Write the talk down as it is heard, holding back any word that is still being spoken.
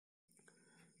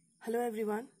Hello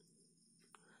everyone.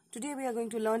 Today we are going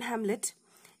to learn Hamlet.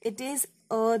 It is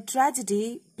a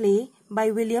tragedy play by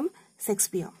William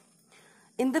Shakespeare.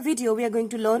 In the video we are going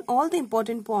to learn all the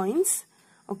important points,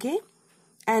 okay?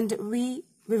 And we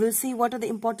will see what are the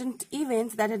important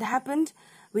events that had happened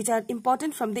which are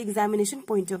important from the examination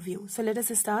point of view. So let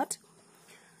us start.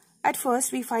 At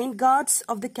first we find guards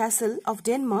of the castle of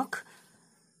Denmark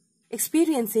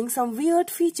experiencing some weird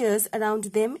features around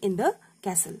them in the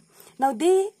castle. Now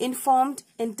they informed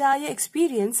entire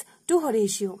experience to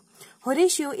Horatio.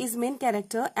 Horatio is main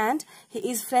character and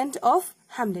he is friend of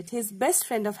Hamlet. He is best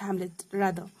friend of Hamlet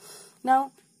rather.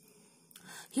 Now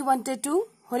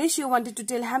Horatio wanted to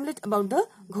tell Hamlet about the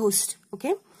ghost.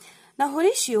 Okay. Now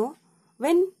Horatio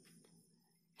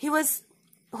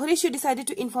decided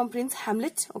to inform Prince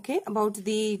Hamlet, okay, about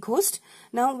the ghost.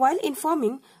 Now while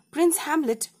informing Prince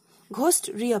Hamlet,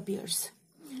 ghost reappears.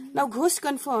 Now ghost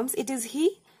confirms it is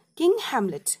he, King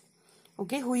Hamlet,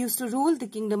 okay, who used to rule the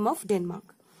kingdom of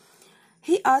Denmark.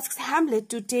 He asks Hamlet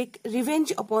to take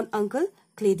revenge upon Uncle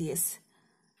Claudius.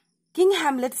 King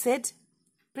Hamlet said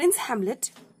Prince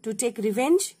Hamlet to take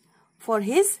revenge for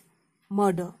his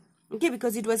murder, okay,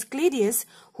 because it was Claudius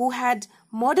who had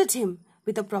murdered him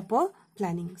with a proper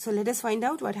planning. So let us find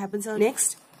out what happens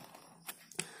next.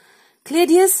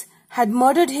 Claudius had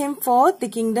murdered him for the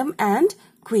kingdom and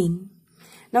queen.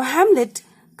 Now Hamlet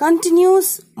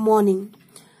continues mourning.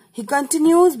 He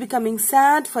continues becoming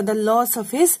sad for the loss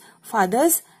of his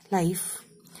father's life.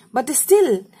 But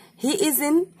still he is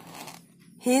in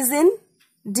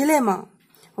dilemma.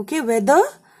 Okay, whether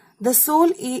the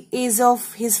soul is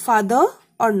of his father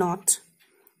or not.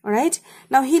 Alright.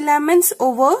 Now he laments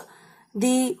over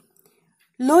the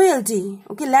loyalty,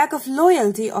 okay, lack of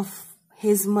loyalty of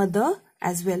his mother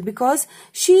as well, because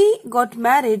she got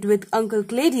married with Uncle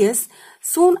Claudius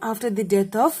soon after the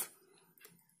death of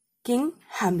King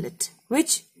Hamlet,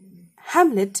 which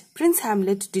Prince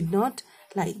Hamlet did not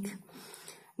like.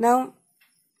 Now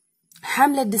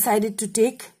Hamlet decided to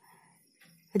take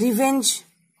revenge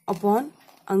upon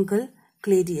Uncle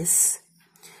Claudius.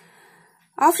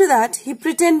 After that, he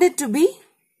pretended to be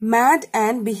mad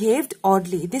and behaved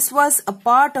oddly. This was a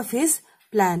part of his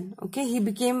plan. Okay, he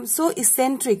became so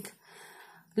eccentric.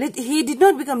 He did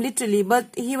not become literally,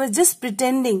 but he was just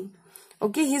pretending.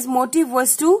 Okay, his motive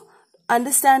was to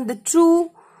understand the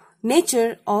true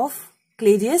nature of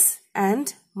Claudius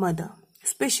and mother,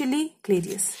 especially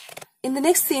Claudius. In the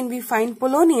next scene, we find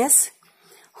Polonius,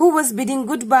 who was bidding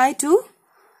goodbye to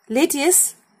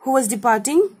Latius, who was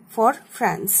departing for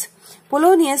France.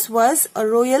 Polonius was a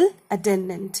royal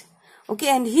attendant, okay,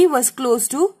 and he was close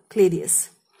to Claudius.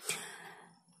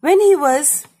 When he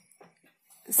was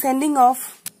sending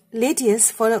off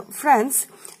Latius for France,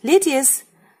 Latius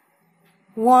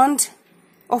warned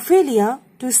Ophelia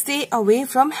to stay away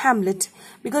from Hamlet,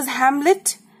 because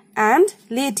Hamlet and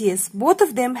Latius, both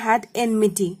of them had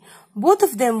enmity. Both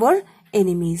of them were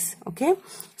enemies. Okay,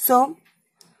 so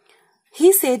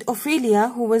he said Ophelia,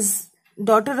 who was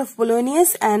daughter of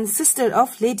Polonius and sister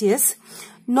of Latius,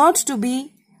 not to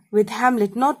be with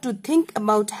Hamlet, not to think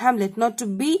about Hamlet, not to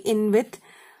be in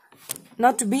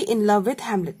love with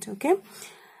Hamlet. Okay,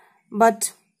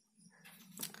 but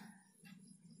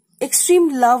extreme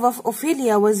love of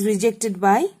Ophelia was rejected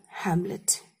by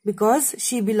Hamlet because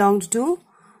she belonged to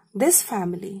this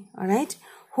family, alright,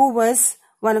 who was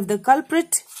one of the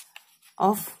culprit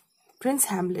of Prince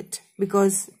Hamlet,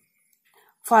 because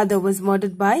father was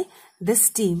murdered by this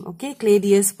team, okay,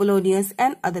 Claudius, Polonius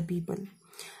and other people.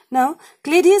 Now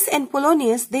Claudius and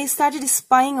Polonius, they started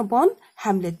spying upon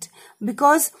Hamlet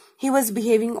because he was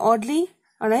behaving oddly,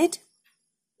 alright.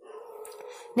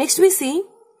 Next we see,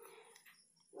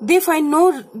 they find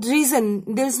no reason,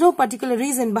 there is no particular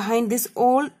reason behind this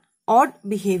odd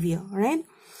behavior, right?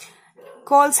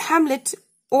 Calls Hamlet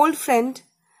old friend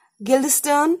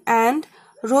Guildenstern and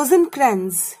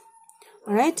Rosencrantz,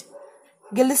 alright?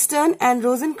 Guildenstern and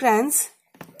Rosencrantz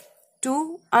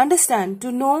to understand,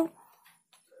 to know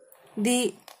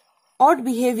the odd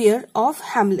behavior of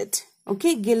Hamlet,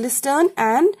 okay? Guildenstern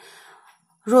and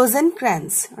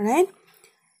Rosencrantz, alright?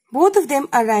 Both of them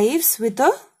arrives with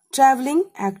a traveling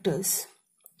actors.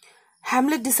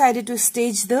 Hamlet decided to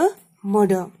stage the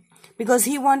murder because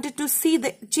he wanted to see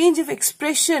the change of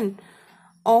expression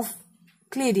of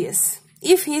Claudius.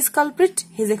 If he is culprit,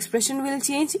 his expression will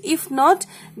change. If not,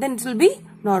 then it will be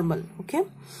normal. Okay.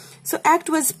 So act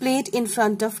was played in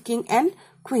front of king and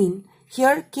queen.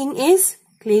 Here king is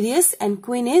Claudius and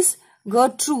queen is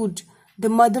Gertrude, the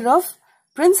mother of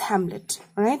Prince Hamlet.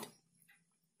 Alright.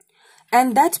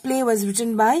 And that play was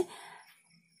written by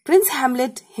Prince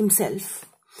Hamlet himself.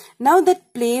 Now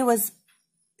that play was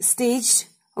staged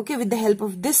okay, with the help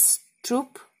of this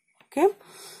troupe. Okay.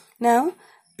 Now,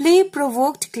 play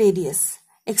provoked Claudius.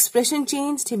 Expression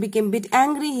changed. He became a bit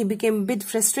angry. He became a bit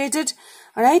frustrated.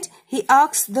 Alright. He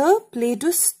asked the play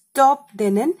to stop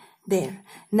then and there.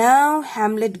 Now,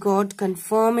 Hamlet got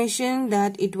confirmation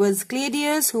that it was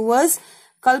Claudius who was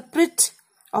culprit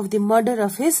of the murder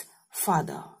of his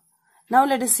father. Now,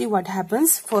 let us see what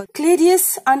happens. For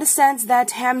Claudius understands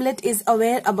that Hamlet is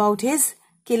aware about his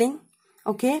killing.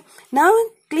 Okay. Now,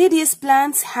 Claudius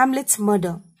plans Hamlet's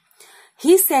murder.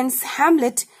 He sends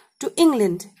Hamlet to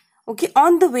England. Okay,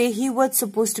 on the way he was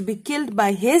supposed to be killed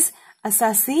by his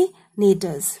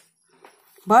assassinators.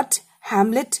 But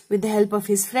Hamlet, with the help of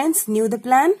his friends, knew the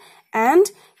plan, and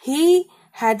he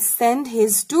had sent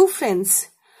his two friends.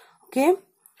 Okay,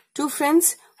 two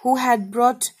friends who had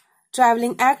brought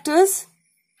traveling actors,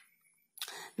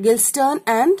 Guilston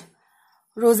and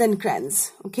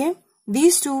Rosencrantz. Okay,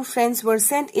 these two friends were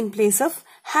sent in place of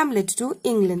Hamlet to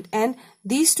England, and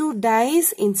these two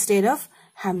dies instead of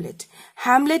Hamlet.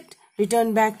 Hamlet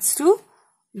returned back to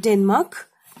Denmark,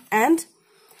 and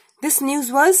this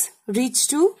news was reached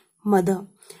to mother.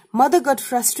 Mother got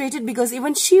frustrated because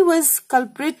even she was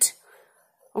culprit.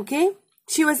 Okay,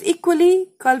 she was equally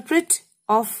culprit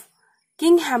of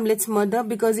King Hamlet's murder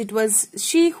because it was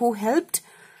she who helped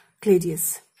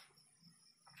Claudius.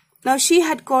 Now she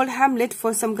had called Hamlet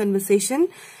for some conversation,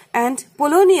 and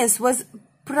Polonius was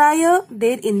prior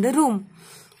there in the room,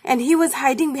 and he was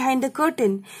hiding behind the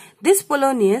curtain. This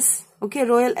Polonius, okay,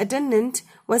 royal attendant,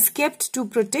 was kept to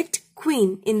protect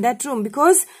Queen in that room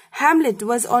because Hamlet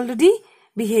was already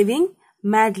behaving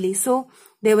madly. So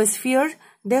there was fear.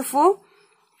 Therefore,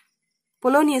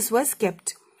 Polonius was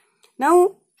kept.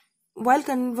 Now, while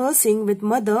conversing with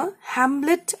mother,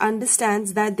 Hamlet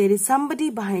understands that there is somebody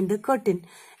behind the curtain,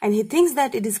 and he thinks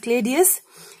that it is Claudius.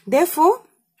 Therefore,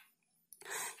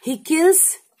 he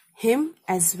kills him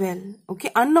as well.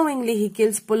 Okay, unknowingly he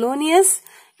kills Polonius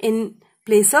in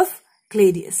place of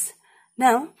Claudius.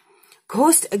 Now,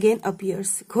 Ghost again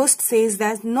appears. Ghost says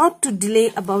that not to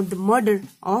delay about the murder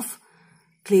of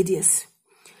Claudius.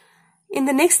 In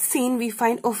the next scene, we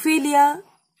find Ophelia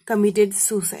committed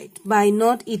suicide by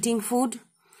not eating food,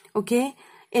 okay,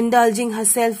 indulging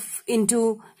herself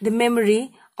into the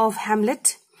memory of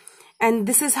Hamlet, and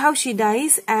this is how she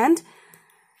dies. And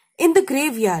in the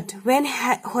graveyard, when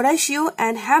Horatio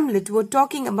and Hamlet were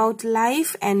talking about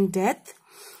life and death,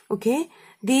 okay,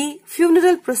 the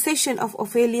funeral procession of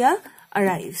Ophelia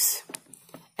arrives,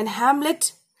 and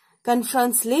Hamlet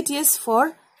confronts Laertius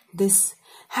for this.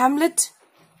 Hamlet,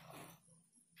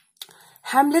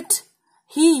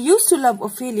 he used to love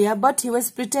Ophelia, but he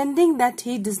was pretending that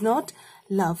he does not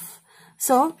love.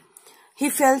 So, he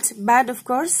felt bad, of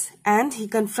course, and he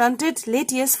confronted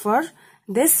Laertius for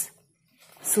this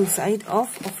suicide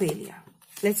of Ophelia.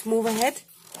 Let's move ahead.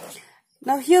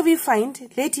 Now, here we find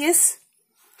Laertius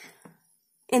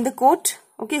in the court,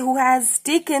 okay, who has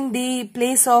taken the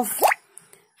place of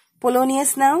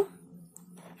Polonius now.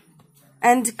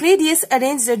 And Claudius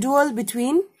arranged a duel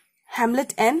between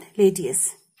Hamlet and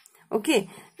Laertius. Okay,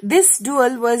 this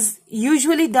duel was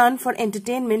usually done for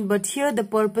entertainment, but here the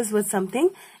purpose was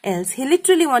something else. He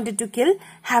literally wanted to kill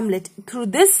Hamlet through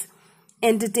this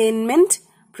entertainment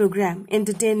program,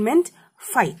 entertainment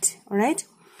fight. Alright.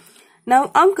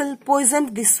 Now, uncle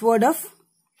poisoned the sword of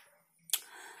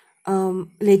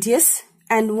Laertius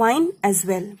and wine as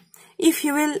well. If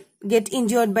he will get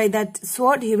injured by that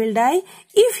sword, he will die.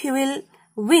 If he will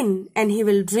win and he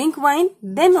will drink wine,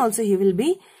 then also he will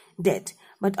be dead.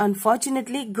 But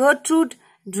unfortunately, Gertrude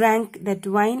drank that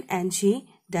wine and she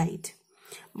died.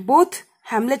 Both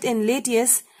Hamlet and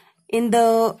Laertius in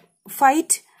the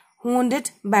fight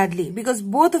wounded badly because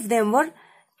both of them were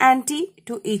anti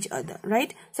to each other,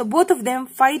 right? So both of them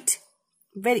fight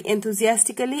very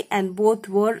enthusiastically and both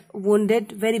were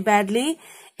wounded very badly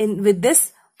with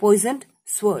this poisoned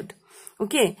sword.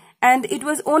 Okay, and it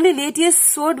was only Laertius'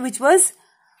 sword which was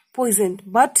poisoned,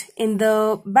 but in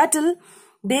the battle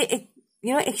they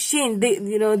exchanged,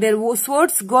 their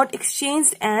swords got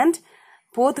exchanged and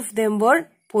both of them were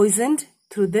poisoned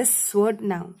through this sword.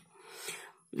 Now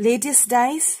Laertius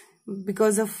dies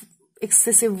because of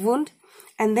excessive wound,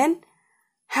 and then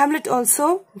Hamlet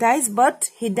also dies, but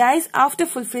he dies after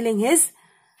fulfilling his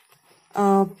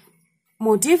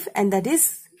motive, and that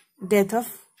is death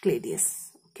of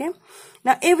Claudius. Okay,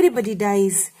 now everybody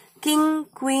dies. King,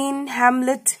 queen,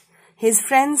 Hamlet, his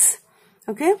friends,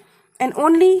 okay, and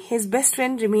only his best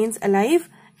friend remains alive,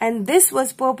 and this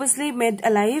was purposely made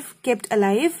alive, kept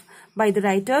alive by the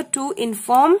writer to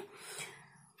inform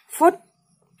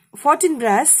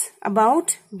Fortinbras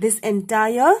about this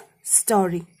entire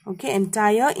story. Okay,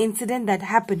 entire incident that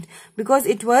happened, because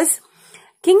it was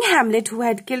King Hamlet who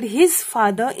had killed his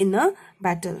father in a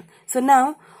battle. So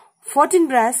now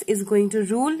Fortinbras is going to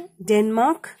rule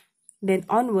Denmark then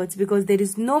onwards, because there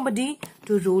is nobody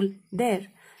to rule there.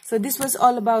 So this was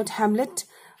all about Hamlet.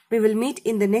 We will meet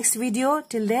in the next video.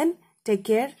 Till then, take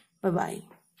care. Bye-bye.